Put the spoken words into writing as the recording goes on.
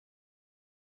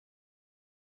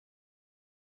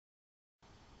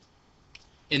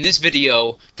In this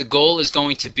video, the goal is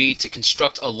going to be to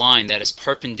construct a line that is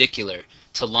perpendicular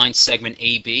to line segment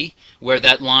AB, where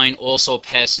that line also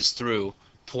passes through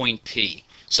point P.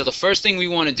 So the first thing we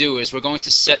want to do is we're going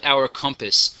to set our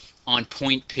compass on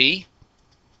point P,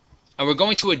 and we're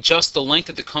going to adjust the length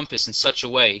of the compass in such a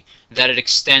way that it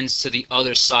extends to the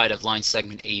other side of line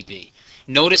segment AB.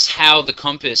 Notice how the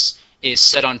compass is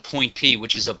set on point P,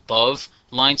 which is above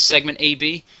line segment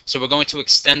AB, so we're going to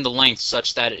extend the length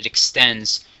such that it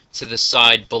extends to the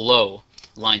side below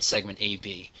line segment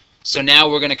AB. So now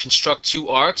we're going to construct two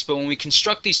arcs, but when we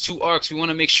construct these two arcs, we want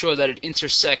to make sure that it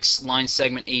intersects line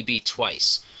segment AB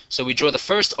twice. So we draw the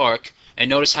first arc, and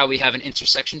notice how we have an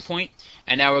intersection point,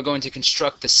 and now we're going to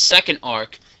construct the second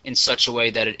arc in such a way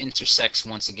that it intersects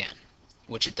once again,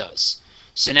 which it does.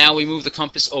 So now we move the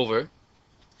compass over,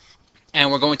 and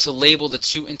we're going to label the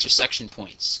two intersection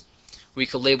points. We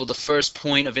could label the first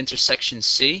point of intersection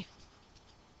C,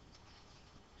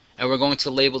 and we're going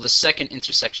to label the second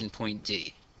intersection point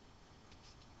D.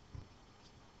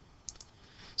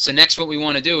 So next what we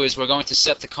want to do is we're going to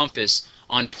set the compass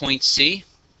on point C,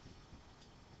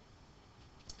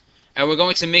 and we're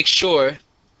going to make sure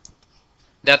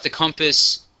that the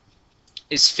compass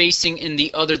is facing in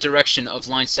the other direction of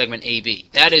line segment AB.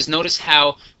 That is, notice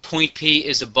how point P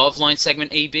is above line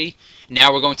segment AB.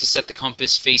 Now we're going to set the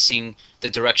compass facing the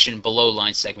direction below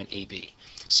line segment AB.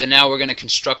 So now we're going to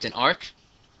construct an arc,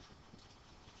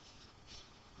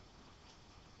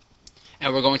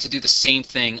 and we're going to do the same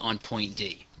thing on point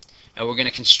D. And we're going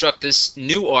to construct this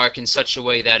new arc in such a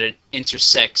way that it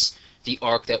intersects the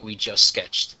arc that we just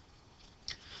sketched.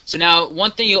 So now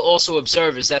one thing you'll also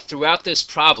observe is that throughout this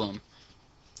problem,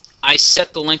 I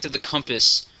set the length of the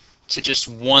compass to just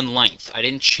one length. I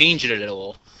didn't change it at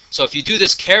all. So if you do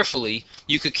this carefully,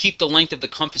 you could keep the length of the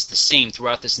compass the same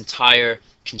throughout this entire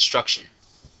construction.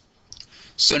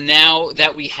 So now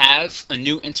that we have a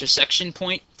new intersection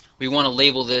point, we want to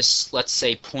label this, let's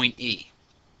say, point E.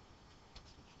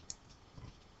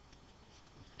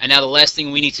 And now the last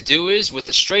thing we need to do is, with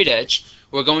the straight edge,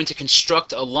 we're going to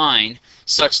construct a line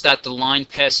such that the line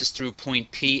passes through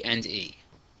point P and E.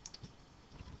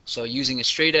 So using a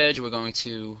straight edge, we're going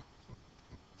to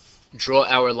draw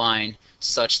our line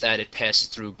such that it passes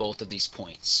through both of these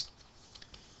points.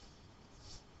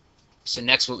 So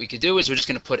next what we could do is we're just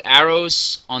going to put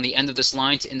arrows on the end of this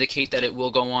line to indicate that it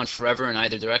will go on forever in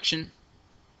either direction.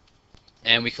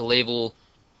 And we could label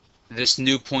this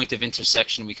new point of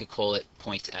intersection, we could call it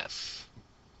point F.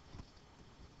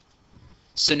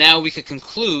 So now we could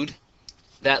conclude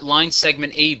that line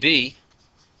segment AB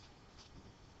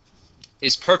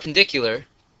is perpendicular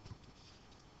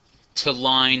to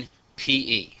line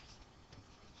PE.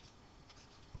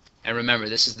 And remember,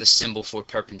 this is the symbol for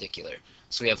perpendicular.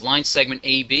 So we have line segment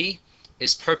AB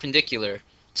is perpendicular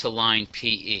to line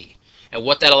PE. And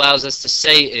what that allows us to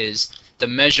say is the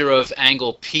measure of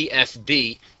angle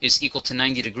PFB is equal to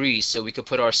 90 degrees, so we could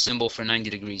put our symbol for 90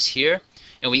 degrees here.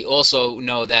 And we also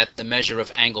know that the measure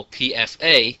of angle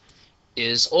PFA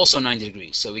is also 90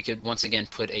 degrees, so we could once again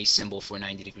put a symbol for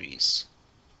 90 degrees.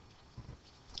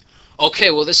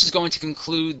 Okay, well, this is going to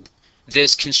conclude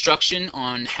this construction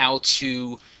on how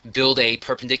to build a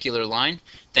perpendicular line.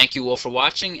 Thank you all for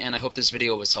watching, and I hope this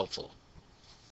video was helpful.